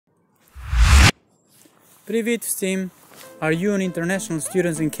Привет всем! Are you an international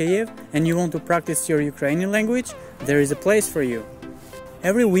student in Kiev and you want to practice your Ukrainian language? There is a place for you.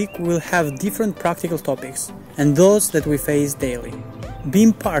 Every week we will have different practical topics and those that we face daily.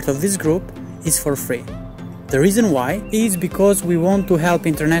 Being part of this group is for free. The reason why is because we want to help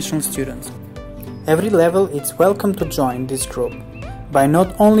international students. Every level is welcome to join this group by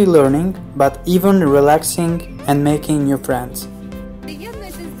not only learning but even relaxing and making new friends.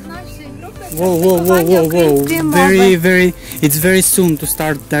 Whoa. It's very soon to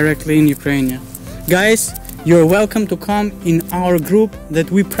start directly in Ukrainian. Guys, you're welcome to come in our group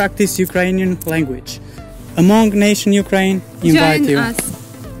that we practice Ukrainian language. Among Nation Ukraine, invite you. Join us.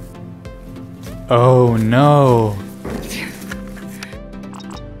 Oh no!